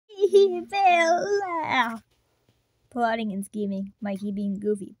Bella. Plotting and scheming. Mikey being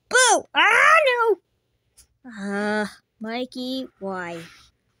goofy. Boo! Ah, no! Mikey, why?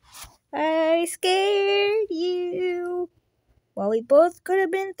 I scared you. While we both could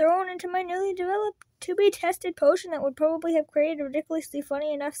have been thrown into my newly developed to-be-tested potion that would probably have created a ridiculously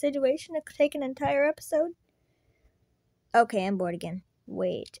funny enough situation to take an entire episode. Okay, I'm bored again.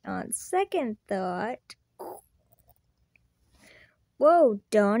 Wait, on second thought... Whoa,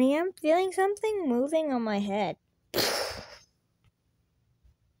 Donnie, I'm feeling something moving on my head.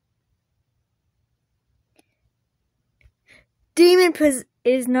 Demon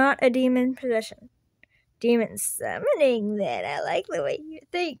is not a demon possession. Demon summoning, then. I like the way you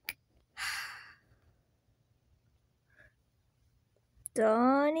think.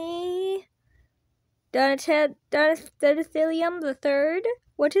 Donnie? Donathilium the Third?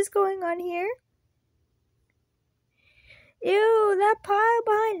 What is going on here? Ew, that pile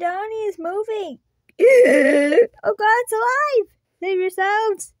behind Donnie is moving. Oh God, it's alive! Save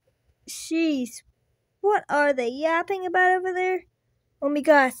yourselves! Jeez, what are they yapping about over there? Oh my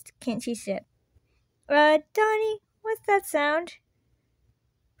gosh, can't she sit? Donnie, what's that sound?